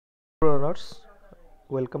Learners,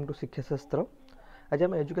 welcome to शिक्षा शास्त्र। आज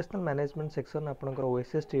आम एजुकेशनल मैनेजमेंट सेक्शन आपंकर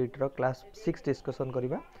OSSTET क्लास 6 डिस्कसन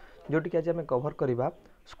करवा जोटि आज आम कवर करवा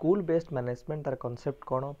स्कूल बेस्ड मैनेजमेंट तार कॉन्सेप्ट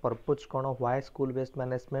कौन पर्पज कौन व्हाई स्कूल बेस्ड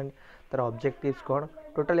मैनेजमेंट तार ऑब्जेक्टिव्स कौन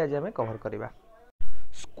टोटली आज आम कवर करवा।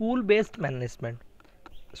 स्कूल बेस्ड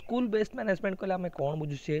मैनेजमेंट कहले आम कौन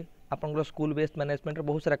बुझुचे आपंकर स्कूल बेस्ड मैनेजमेंट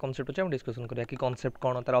बहुत सारा कॉन्सेप्ट अच्छे डिस्कसन करिया कि कॉन्सेप्ट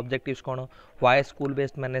कौन तार ऑब्जेक्टिव्स कौन व्हाई स्कूल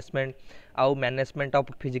बेस्ड मैनेजमेंट आउ management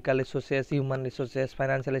of physical resources human resources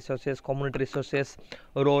financial resources community resources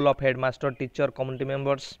role of headmaster teacher community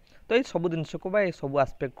members तो ये सब जिन को ये सब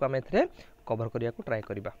आस्पेक्ट को आम ए कवर करने को ट्राए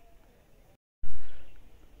करवा।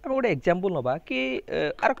 आम गोटे एग्जांपल नवा कि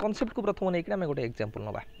आर कॉन्सेप्ट को प्रथम नहीं आम गोटे एग्जांपल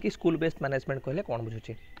नवा कि स्कूल बेस्ड मैनेजमेंट कहले कौन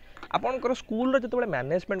बुझुचे आपंकर स्कूल जो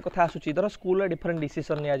मैनेजमेंट कथा आसूची धर स्कूल डिफरेंट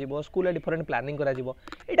डिसीजन निया स्कूल डिफरेंट प्लानिंग करा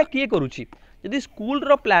एटा किए करुची जदि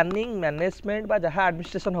स्कूल प्लानिंग मैनेजमेंट बा जहाँ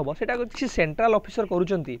एडमिनिस्ट्रेशन हम सेटा किसी सेंट्रल ऑफिसर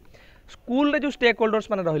करुचंती स्कूल जो स्टेक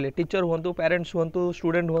होल्डर्स माने रहिले टीचर हुंतु पेरेंट्स हुंतु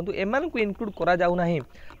स्टूडेंट हुंतु एमान को इनक्लूड करा जाउ नाही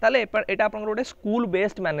ताले एटा आपन गोटे स्कूल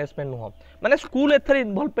बेस्ड मैनेजमेंट नुह माने स्कूल एथर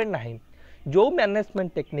इन्वॉल्वमेंट नाही जो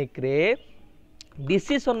मैनेजमेंट टेक्निक रे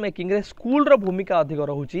डिसीजन मेकिंग रे स्कूल रो भूमिका अधिक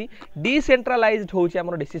रहुची डिसेंट्रलाइज्ड होची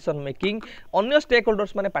हमर डिसीजन मेकिंग अन्य स्टेक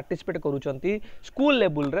होल्डर्स माने पार्टिसिपेट करूचंती स्कूल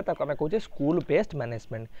लेवल रे ताको हमें कहूचे स्कूल बेस्ड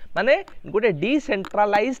मैनेजमेंट माने गोटे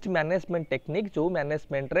डिसेंट्रलाइज्ड मैनेजमेंट टेक्निक जो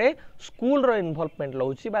मैनेजमेंट रे स्कूल रो इन्वॉल्वमेंट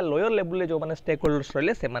लहुची बा लोअर लेवल रे जो माने स्टेक होल्डर्स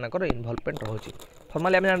रहले से मानकर इन्वॉल्वमेंट रहुची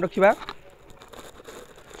फॉर्मली हम जान रखिबा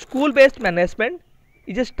school based management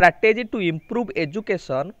is a strategy to improve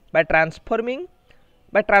education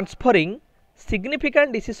by transferring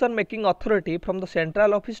significant decision making authority from the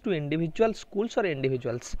central office to individual schools or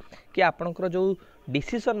individuals कि आपनकर जो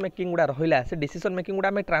डिसीजन मेकिंग गुड़ा रहिला से डिसीजन मेकिंग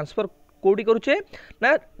गुड़ा में ट्रांसफर कोडी करूचे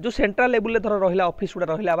ना जो सेंट्रल लेवल धर रहिला ऑफिस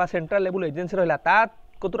गुड़ा रहिला बा सेंट्रल लेवल एजेंसी रहिला ता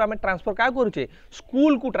कतुर आम ट्रांसफर क्या करुचे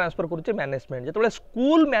स्कूल को ट्रांसफर करुचे मैनेजमेंट जो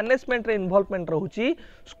स्कूल मैनेजमेंट रे इन्वॉल्वमेंट रहुची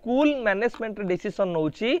स्कूल मैनेजमेंट रे डिसीजन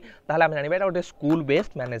नउची ताहले आम जानिबा एटा गोटे school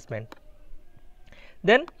based management.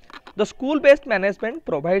 Then the school based management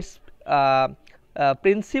provides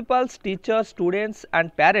principals, teachers, students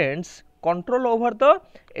and parents control over the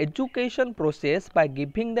education process by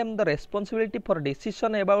giving them the responsibility for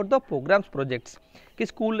decision about the programs projects कि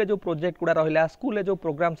school रे जो project गुड़ा रहिला school रे जो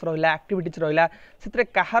programmes रहिला activities रहिला सेतरे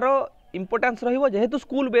कहार importance रहिबो जेहेतु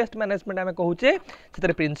स्कूल बेस्ड मैनेजमेंट आमे कहूचे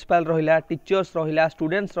सेतरे प्रिंसिपल रहिला टीचर्स रहिला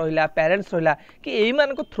स्टूडेंट्स रहिला पेरेंट्स रहिला कि एई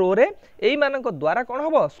मानको थ्रो रे एई मानको द्वारा कोन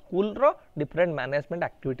हबो स्कूल रो डिफरेंट मैनेजमेंट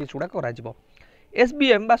एक्टिविटीज गुड़ा करा जिवो।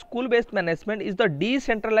 SBM बा school based management is the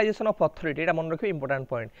decentralisation of authority एटा मन रखियो इंपोर्टेंट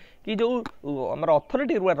पॉइंट कि जो हमर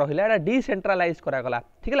अथॉरिटी गुड़ा रहिला एटा डिसेंट्रलाइज करा गला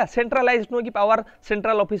ठीक है सेंट्रलाइज नो कि पावर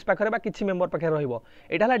सेंट्रल ऑफिस पाखरे बा किछि मेंबर पाखरे रहिबो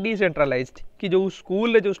एटा हला डिसेंट्रलाइज्ड कि जो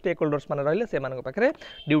स्कूल रे जो स्टेक होल्डर्स माने रहिले से मानको पाखरे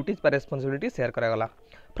ड्यूटीज बा रिस्पांसिबिलिटी शेयर करा गला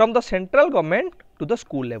from the central government to the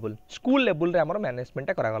school level रे हमर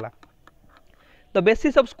मैनेजमेंट करा गला। The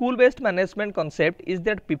basis of school-based management concept is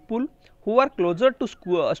that people who are closer to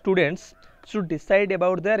students should decide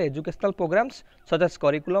about their educational programs such as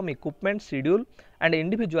curriculum, equipment, schedule and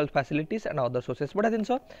individual facilities and other sources। बड़ा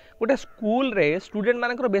जिनस गोटे school रे student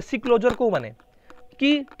मानकर basic closure को माने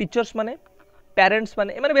कि teachers माने parents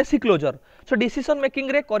माने एमाने basic closure so decision making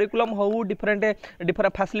रे करिकुलम हो डिफरेंट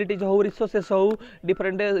फैसिलिटीज हो रिसोर्सेस हो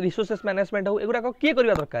डिफरेंट रिसोर्सेस मैनेजमेंट हो एगुडा को किए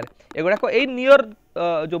करबा दरकार एगुडा को ए नियर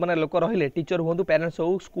जो माने लोक रहिले टीचर होंतु पेरेंट्स हो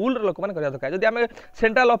स्कूल रे लोक माने करबा दरकार जदि आमे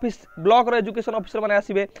सेंट्रल ऑफिस ब्लॉक रे एजुकेशन ऑफिसर माने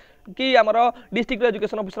आसीबे कि हमरो डिस्ट्रिक्ट रे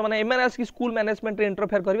एजुकेशन ऑफिसर माने एमाने आसी स्कूल मैनेजमेंट रे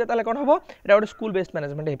इंटरफेयर करबे ताले कोन हबो एटा गोटे स्कूल बेस्ड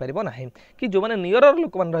मैनेजमेंट हे परिबो नाही कि जो माने नियर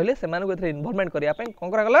लोक माने रहिले से माने को एथरे इन्वॉल्वमेंट करिया पय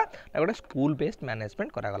कोन करा गला गोटे स्कूल बेस्ड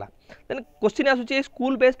मैनेजमेंट करा गला। देन क्वेश्चन आसुची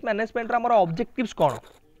स्कूल बेस्ड मैनेजमेंट रा हमरो ऑब्जेक्टिव्स कोन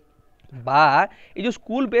बा ये जो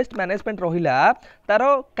स्कूल बेस्ड मैनेजमेंट रहिला तारो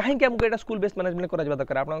काहे कि हमको एटा स्कूल बेस्ड मैनेजमेंट करा जबा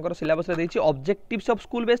दरकार आपनकर सिलेबस रे देछि objectives of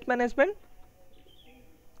school based management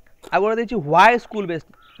आगो देछि why school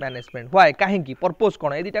based management why काहे कि पर्पस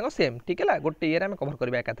कोन ए दिटा को सेम ठीक है गोटे ईयर हम कवर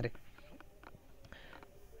करबा एकाथरे।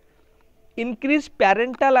 Increase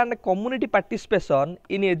parental and community participation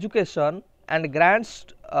in education and grants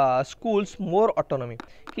schools more autonomy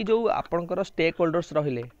कि जो आपनकर स्टेक होल्डर्स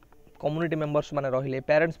रहिले कम्युनिटी मेंबर्स माने रहिले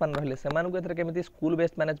पेरेंट्स माने रहिले सेमान को एथरे केमिति स्कूल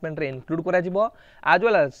बेस्ड मैनेजमेंट रे इंक्लूड करा जिवो एज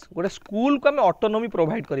वेल एज गोटे स्कूल को हमें ऑटोनॉमी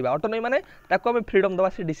प्रोवाइड करबा ऑटोनॉमी माने ताको हमें फ्रीडम दबा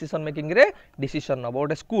से डिसीजन मेकिंग रे डिसीजन नबो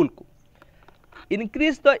गोटे स्कूल को।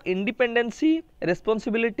 Increase the independency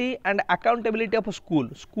responsibility and accountability of school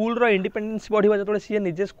school row independency बढ़िबो जतोले सी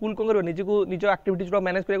निजे स्कूल को करबो निजे को निजो एक्टिविटीज रो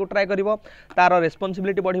मैनेज करबो ट्राई करबो तार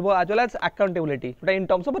responsibility बढ़िबो as well as accountability जोटा इन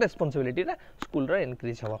टर्म्स ऑफ रेस्पॉन्सिबिलिटी ना स्कूल रो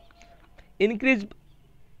इंक्रीज हबो। Increase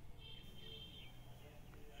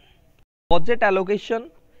budget allocation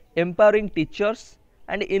empowering teachers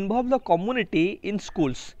and involve the community in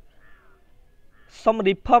schools. Some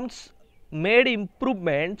reforms made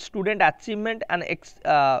improvement student achievement and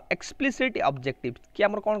explicit objectives कि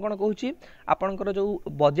आमर कौन कौन कहूँ आपंकर जो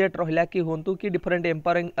बजेट रहा कि हूँ कि डिफरेंट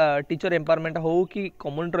एम्पावरिंग टीचर एम्पावरमेंट हो कि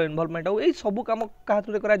कम्युनिटी इनवॉल्वमेंट हो यही सब कम क्या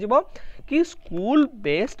थ्रू करा कि स्कूल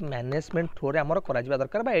बेस्ड मैनेजमेंट थ्रू आमर करा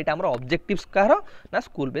दरकार बा एटा आमर ऑब्जेक्टिव्स कहार ना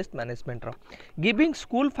school based management row giving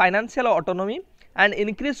school financial autonomy and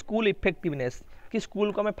increase school effectiveness कि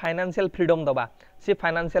स्कूल को हमें फाइनेंशियल फ्रीडम दबा सी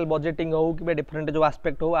फाइनेंशियल बजेटिंग हो कि डिफरेंट जो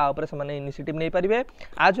आस्पेक्ट हो आउपर से माने इनिशिएटिव नहीं पारिबे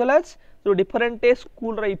एज वेल एज जो डिफरेंट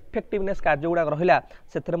स्कूल रो इफेक्टिवनेस कार्य गुडा रहिला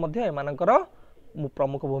सेथरे मध्ये एमानकर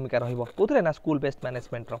प्रमुख भूमिका रहिबो कोथरे ना school based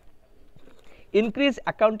management row increase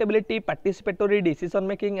accountability participatory decision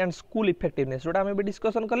making and school effectiveness जोटा हमें भी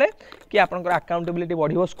डिस्कशन कले कि आपनकर अकाउंटेबिलिटी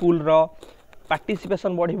बढ़िबो स्कूल रो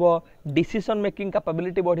participation बढ़िबो decision making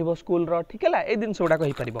capability बढ़िबो school रो ठीक है ए दिन सोडा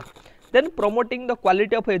कहि परिबो then promoting the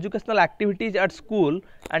quality of educational activities at school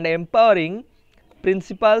and empowering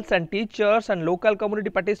principals and teachers and local community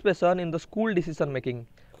participation in the school decision making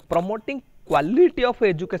promoting quality of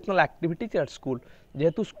educational activities at school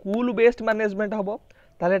जेहेतु school based management हम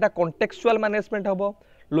ताले एटा contextual management हम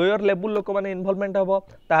lower level लोक माने involvement हम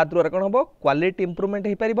ता द्वारा कोन हम क्वालिटी इंप्रूवमेंट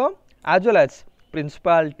हे परिबो as well as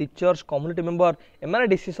principal teachers community member एमाने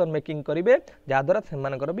डिसीजन मेकिंग करिवे जा द्वारा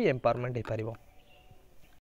सेमानकर भी एम्पावरमेंट हे परिबो